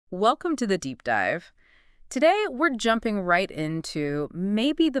Welcome to the deep dive. Today, we're jumping right into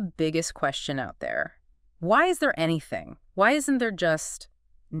maybe the biggest question out there. Why is there anything? Why isn't there just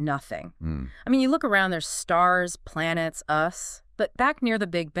nothing? Hmm. I mean, you look around, there's stars, planets, us. But back near the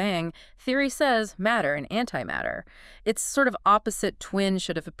Big Bang, theory says matter and antimatter. Its sort of opposite twin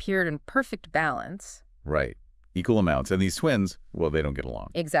should have appeared in perfect balance. Right. Equal amounts. And these twins, well, they don't get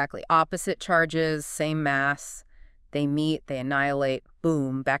along. Exactly. Opposite charges, same mass. They meet, they annihilate,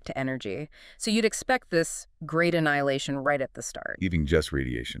 boom, back to energy. So you'd expect this great annihilation right at the start. Leaving just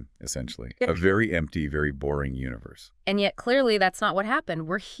radiation, essentially. Yeah. A very empty, very boring universe. And yet, clearly, that's not what happened.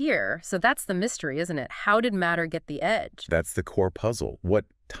 We're here. So that's the mystery, isn't it? How did matter get the edge? That's the core puzzle. What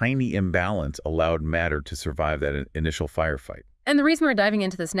tiny imbalance allowed matter to survive that initial firefight? And the reason we're diving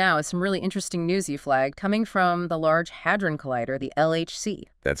into this now is some really interesting news you flagged coming from the Large Hadron Collider, the LHC.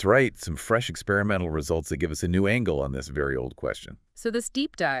 That's right. Some fresh experimental results that give us a new angle on this very old question. So this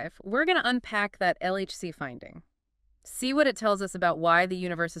deep dive, we're going to unpack that LHC finding. See what it tells us about why the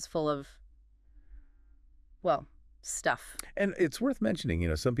universe is full of, well, stuff. And it's worth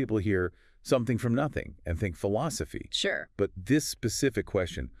mentioning, some people hear something from nothing and think philosophy. Sure. But this specific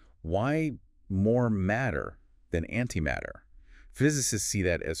question, why more matter than antimatter? Physicists see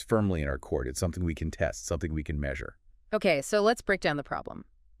that as firmly in our court. It's something we can test, something we can measure. Okay, so let's break down the problem.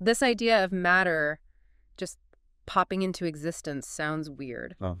 This idea of matter just popping into existence sounds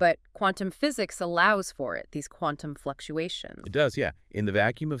weird, but quantum physics allows for it, these quantum fluctuations. It does, yeah. In the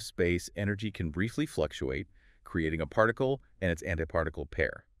vacuum of space, energy can briefly fluctuate, creating a particle and its antiparticle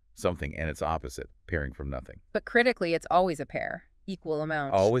pair. Something and its opposite, pairing from nothing. But critically, it's always a pair. Equal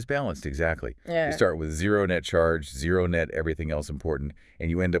amounts. Always balanced, exactly. Yeah. You start with zero net charge, zero net everything else important, and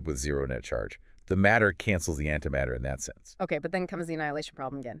you end up with zero net charge. The matter cancels the antimatter in that sense. Okay, but then comes the annihilation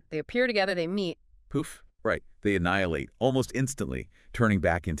problem again. They appear together, they meet. Poof. Right. They annihilate almost instantly, turning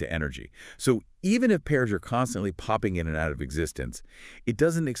back into energy. So even if pairs are constantly popping in and out of existence, it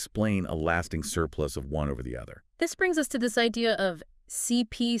doesn't explain a lasting surplus of one over the other. This brings us to this idea of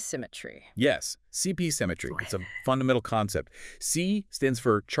CP symmetry. Yes, CP symmetry. It's a fundamental concept. C stands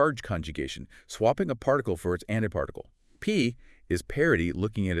for charge conjugation, swapping a particle for its antiparticle. P is parity,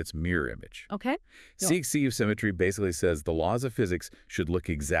 looking at its mirror image. Okay. CC symmetry basically says the laws of physics should look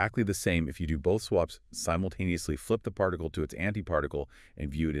exactly the same if you do both swaps, simultaneously flip the particle to its antiparticle,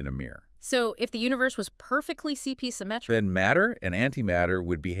 and view it in a mirror. So if the universe was perfectly CP symmetric, Then matter and antimatter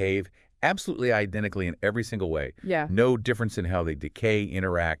would behave absolutely identically in every single way. yeah. No difference in how they decay,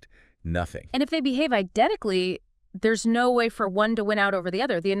 interact, nothing. And if they behave identically, there's no way for one to win out over the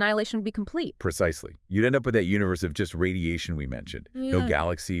other. The annihilation would be complete. Precisely. You'd end up with that universe of just radiation we mentioned. No Yeah.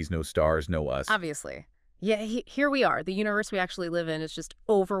 galaxies, no stars, no us. Obviously. Yeah, here we are. The universe we actually live in is just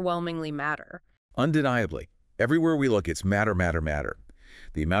overwhelmingly matter. Undeniably. Everywhere we look, it's matter, matter, matter.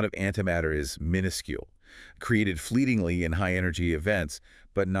 The amount of antimatter is minuscule, created fleetingly in high-energy events,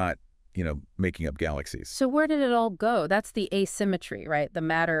 but not, making up galaxies. So where did it all go? That's the asymmetry, right? The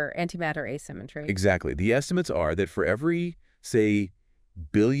antimatter asymmetry. Exactly. The estimates are that for every, say,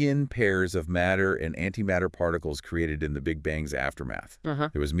 billion pairs of matter and antimatter particles created in the Big Bang's aftermath, there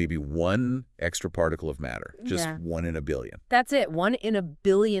was maybe one extra particle of matter, just Yeah. 1 in a billion. That's it. 1 in a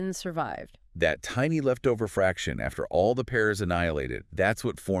billion survived. That tiny leftover fraction, after all the pairs annihilated, that's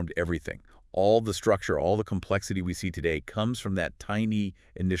what formed everything. All the structure, all the complexity we see today comes from that tiny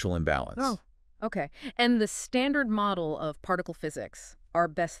initial imbalance. Oh, okay. And the standard model of particle physics, our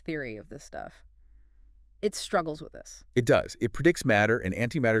best theory of this stuff, it struggles with this. It does. It predicts matter, and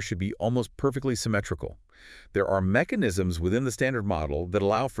antimatter should be almost perfectly symmetrical. There are mechanisms within the standard model that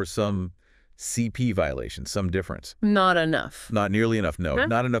allow for some CP violation, some difference. Not enough. Not nearly enough, no. Huh?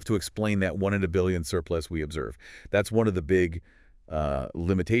 Not enough to explain that 1 in a billion surplus we observe. That's one of the big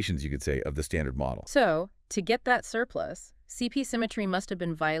limitations, you could say, of the standard model. So, to get that surplus, CP symmetry must have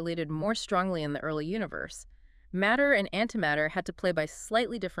been violated more strongly in the early universe. Matter and antimatter had to play by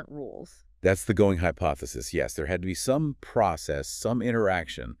slightly different rules. That's the going hypothesis, yes. There had to be some process, some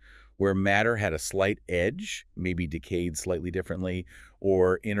interaction, where matter had a slight edge, maybe decayed slightly differently,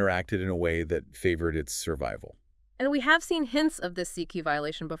 or interacted in a way that favored its survival. And we have seen hints of this CQ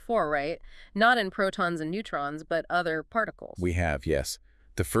violation before, right? Not in protons and neutrons, but other particles. We have, yes.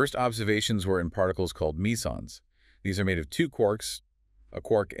 The first observations were in particles called mesons. These are made of 2 quarks, a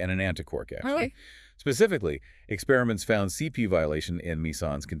quark and an antiquark, actually. Really? Specifically, experiments found CP violation in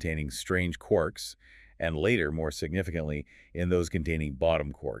mesons containing strange quarks, and later, more significantly, in those containing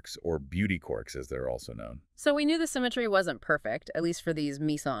bottom quarks, or beauty quarks as they're also known. So we knew the symmetry wasn't perfect, at least for these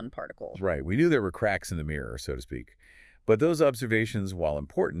meson particles. Right. We knew there were cracks in the mirror, so to speak. But those observations, while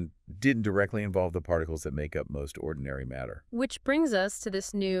important, didn't directly involve the particles that make up most ordinary matter. Which brings us to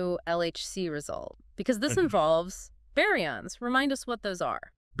this new LHC result, because this involves baryons. Remind us what those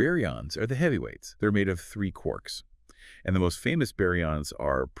are. Baryons are the heavyweights. They're made of 3 quarks. And the most famous baryons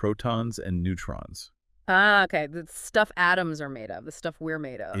are protons and neutrons. Ah, okay. The stuff atoms are made of, the stuff we're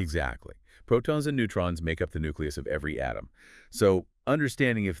made of. Exactly. Protons and neutrons make up the nucleus of every atom. So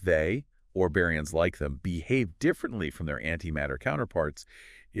understanding if they, or baryons like them, behave differently from their antimatter counterparts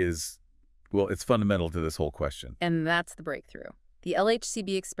is, well, it's fundamental to this whole question. And that's the breakthrough. The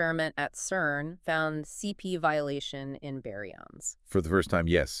LHCb experiment at CERN found CP violation in baryons. For the first time,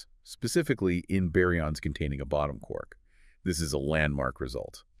 yes. Specifically in baryons containing a bottom quark. This is a landmark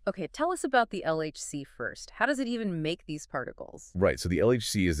result. Okay, tell us about the LHC first. How does it even make these particles? Right, so the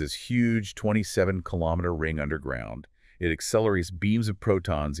LHC is this huge 27-kilometer ring underground. It accelerates beams of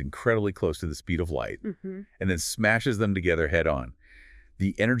protons incredibly close to the speed of light, and then smashes them together head-on.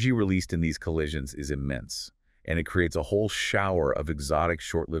 The energy released in these collisions is immense, and it creates a whole shower of exotic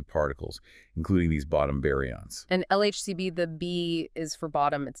short-lived particles, including these bottom baryons. And LHCb, the B is for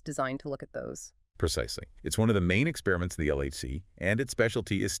bottom. It's designed to look at those. Precisely. It's one of the main experiments of the LHC, and its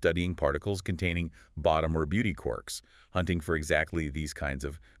specialty is studying particles containing bottom or beauty quarks, hunting for exactly these kinds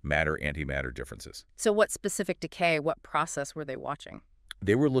of matter-antimatter differences. So what specific decay, what process were they watching?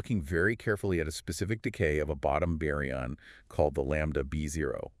 They were looking very carefully at a specific decay of a bottom baryon called the lambda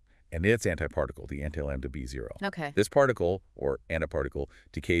B0, and its antiparticle, the anti-lambda B0. Okay. This particle, or antiparticle,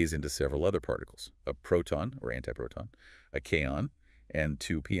 decays into several other particles, a proton, or antiproton, a kaon, and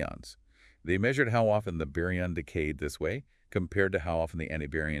 2 pions. They measured how often the baryon decayed this way compared to how often the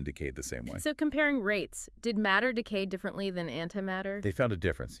antibaryon decayed the same way. So comparing rates, did matter decay differently than antimatter? They found a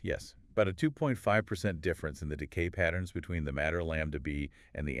difference, yes. About a 2.5% difference in the decay patterns between the matter lambda B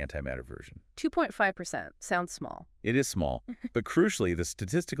and the antimatter version. 2.5%. Sounds small. It is small, but crucially, the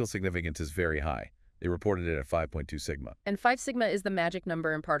statistical significance is very high. They reported it at 5.2 sigma. And 5 sigma is the magic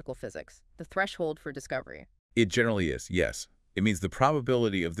number in particle physics, the threshold for discovery. It generally is, yes. It means the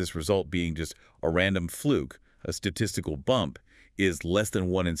probability of this result being just a random fluke, a statistical bump, is less than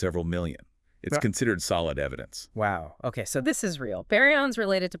 1 in several million. It's considered solid evidence. Wow. Okay, so This is real. Baryons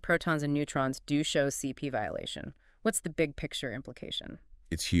related to protons and neutrons do show CP violation. What's the big picture implication?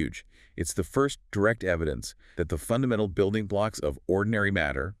 It's huge. It's the first direct evidence that the fundamental building blocks of ordinary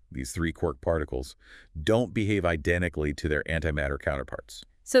matter, these 3 quark particles, don't behave identically to their antimatter counterparts.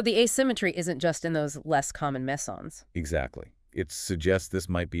 So the asymmetry isn't just in those less common mesons. Exactly. It suggests this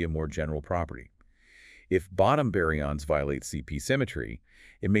might be a more general property. If bottom baryons violate CP symmetry,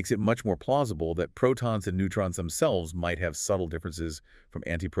 it makes it much more plausible that protons and neutrons themselves might have subtle differences from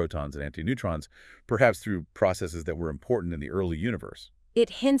antiprotons and antineutrons, perhaps through processes that were important in the early universe. It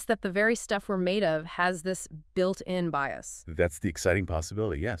hints that the very stuff we're made of has this built-in bias. That's the exciting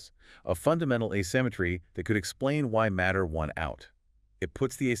possibility, yes. A fundamental asymmetry that could explain why matter won out. It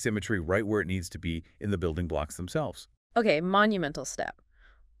puts the asymmetry right where it needs to be in the building blocks themselves. Okay, monumental step.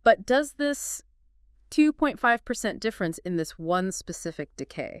 But does this 2.5% difference in this one specific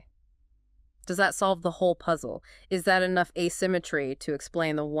decay, does that solve the whole puzzle? Is that enough asymmetry to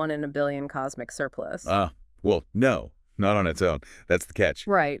explain the 1 in a billion cosmic surplus? Well, no, not on its own. That's the catch.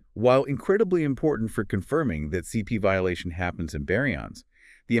 Right. While incredibly important for confirming that CP violation happens in baryons,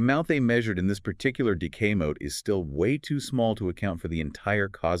 the amount they measured in this particular decay mode is still way too small to account for the entire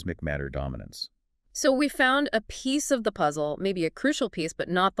cosmic matter dominance. So we found a piece of the puzzle, maybe a crucial piece, but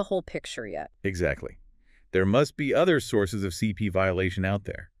not the whole picture yet. Exactly. There must be other sources of CP violation out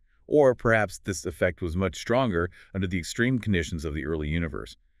there. Or perhaps this effect was much stronger under the extreme conditions of the early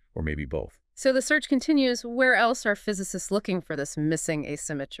universe. Or maybe both. So the search continues. Where else are physicists looking for this missing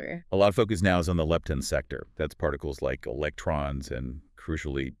asymmetry? A lot of focus now is on the lepton sector. That's particles like electrons and,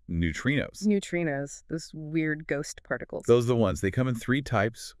 crucially, neutrinos. Neutrinos, those weird ghost particles. Those are the ones. They come in 3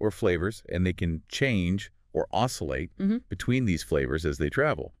 types or flavors, and they can change or oscillate between these flavors as they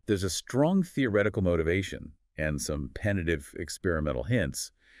travel. There's a strong theoretical motivation and some tentative experimental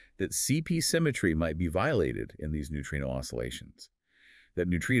hints that CP symmetry might be violated in these neutrino oscillations, that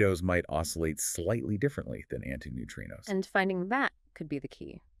neutrinos might oscillate slightly differently than antineutrinos. And finding that could be the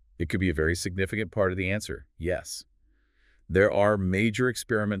key. It could be a very significant part of the answer, yes. There are major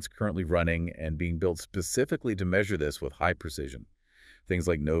experiments currently running and being built specifically to measure this with high precision. Things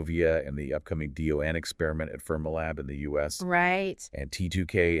like NOVIA and the upcoming DON experiment at Fermilab in the US. Right. And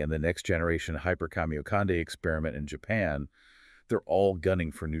T2K and the next generation Hyperkamiokande experiment in Japan. They're all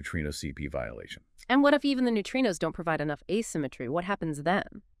gunning for neutrino CP violation. And what if even the neutrinos don't provide enough asymmetry? What happens then?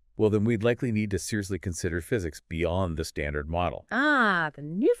 Well, then we'd likely need to seriously consider physics beyond the standard model. Ah, the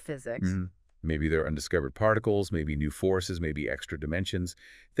new physics. Maybe they're undiscovered particles, maybe new forces, maybe extra dimensions,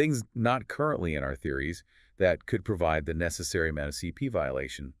 things not currently in our theories that could provide the necessary amount of CP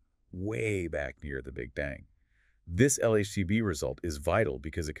violation way back near the Big Bang. This LHCb result is vital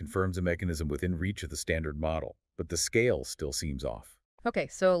because it confirms a mechanism within reach of the standard model, but the scale still seems off. Okay,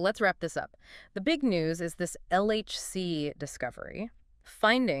 so let's wrap this up. The big news is this LHC discovery,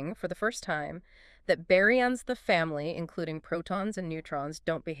 finding for the first time that baryons, the family, including protons and neutrons,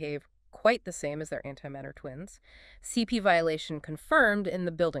 don't behave quite the same as their antimatter twins. CP violation confirmed in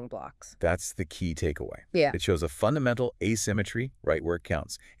the building blocks. That's the key takeaway. Yeah. It shows a fundamental asymmetry right where it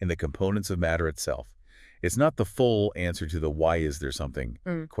counts, in the components of matter itself. It's not the full answer to the why is there something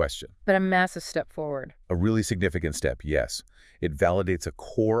question. But a massive step forward. A really significant step, yes. It validates a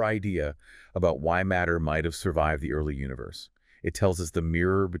core idea about why matter might have survived the early universe. It tells us the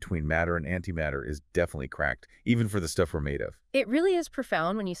mirror between matter and antimatter is definitely cracked, even for the stuff we're made of. It really is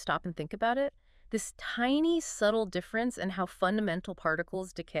profound when you stop and think about it. This tiny, subtle difference in how fundamental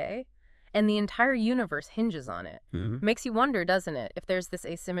particles decay, and the entire universe hinges on it. Makes you wonder, doesn't it? If there's this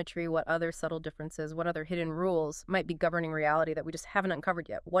asymmetry, what other subtle differences, what other hidden rules might be governing reality that we just haven't uncovered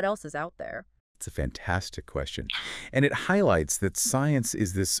yet? What else is out there? It's a fantastic question. And it highlights that science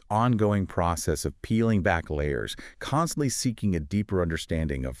is this ongoing process of peeling back layers, constantly seeking a deeper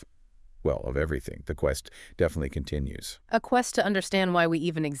understanding of, well, of everything. The quest definitely continues. A quest to understand why we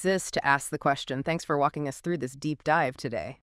even exist, to ask the question. Thanks for walking us through this deep dive today.